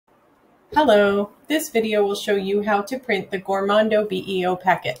Hello, this video will show you how to print the Gourmondo BEO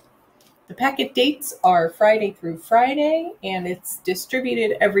packet. The packet dates are Friday through Friday, and it's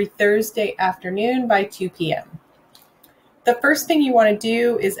distributed every Thursday afternoon by 2 p.m. The first thing you want to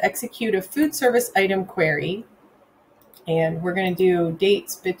do is execute a food service item query, and we're going to do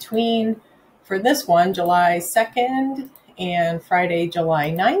dates between, for this one, July 2nd and Friday,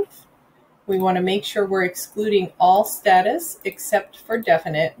 July 9th. We want to make sure we're excluding all status except for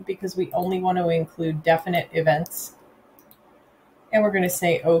definite because we only want to include definite events. And we're going to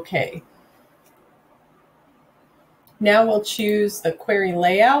say OK. Now we'll choose the query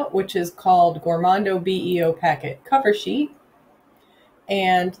layout, which is called Gourmondo BEO Packet Cover Sheet.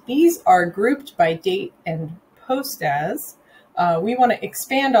 And these are grouped by date and post as. We want to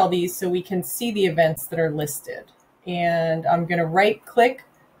expand all these so we can see the events that are listed. And I'm going to right click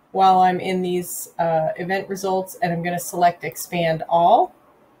while I'm in these event results, and I'm going to select Expand All.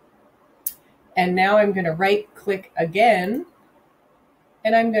 And now I'm going to right click again,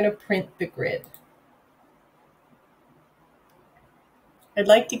 and I'm going to print the grid. I'd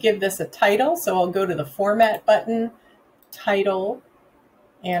like to give this a title, so I'll go to the Format button, Title,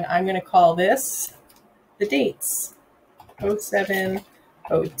 and I'm going to call this the dates,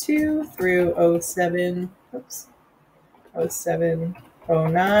 0702 through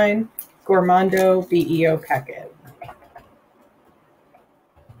 0709, Gourmondo BEO packet.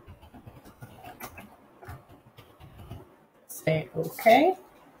 Say OK.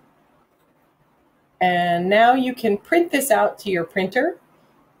 And now you can print this out to your printer.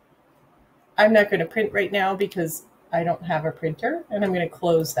 I'm not going to print right now because I don't have a printer, and I'm going to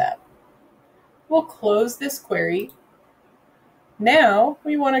close that. We'll close this query. Now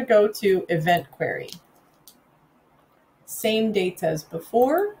we want to go to Event Query. Same dates as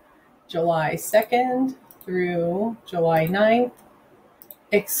before, July 2nd through July 9th.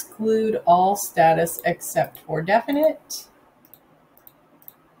 Exclude all status except for definite.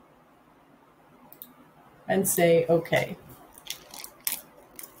 And say OK.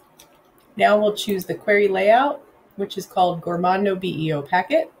 Now we'll choose the query layout, which is called Gourmondo BEO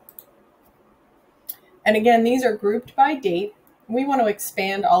Packet. And again, these are grouped by date. We want to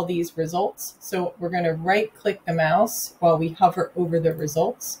expand all these results. So we're going to right click the mouse while we hover over the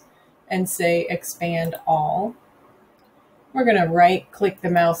results and say Expand All. We're going to right click the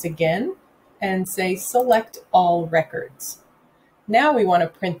mouse again and say Select All Records. Now we want to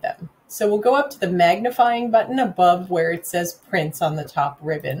print them. So we'll go up to the magnifying button above where it says Prints on the top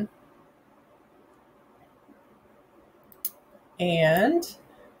ribbon. And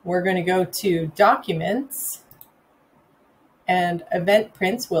we're going to go to Documents, and Event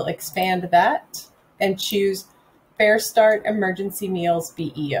Prints will expand that and choose Fair Start Emergency Meals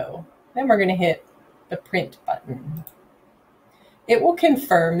BEO. Then we're going to hit the Print button. It will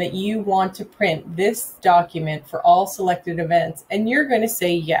confirm that you want to print this document for all selected events, and you're going to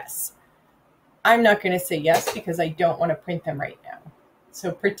say yes. I'm not going to say yes because I don't want to print them right now.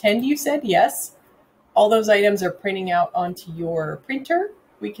 So pretend you said yes. All those items are printing out onto your printer.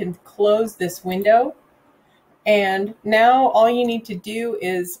 We can close this window. And now all you need to do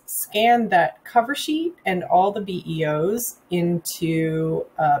is scan that cover sheet and all the BEOs into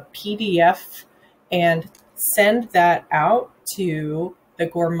a PDF and send that out to the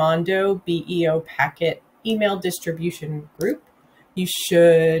Gourmondo BEO packet email distribution group. You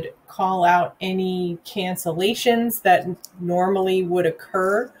should call out any cancellations that normally would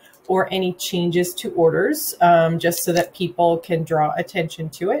occur or any changes to orders, just so that people can draw attention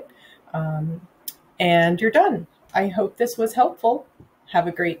to it. And you're done. I hope this was helpful. Have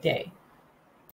a great day.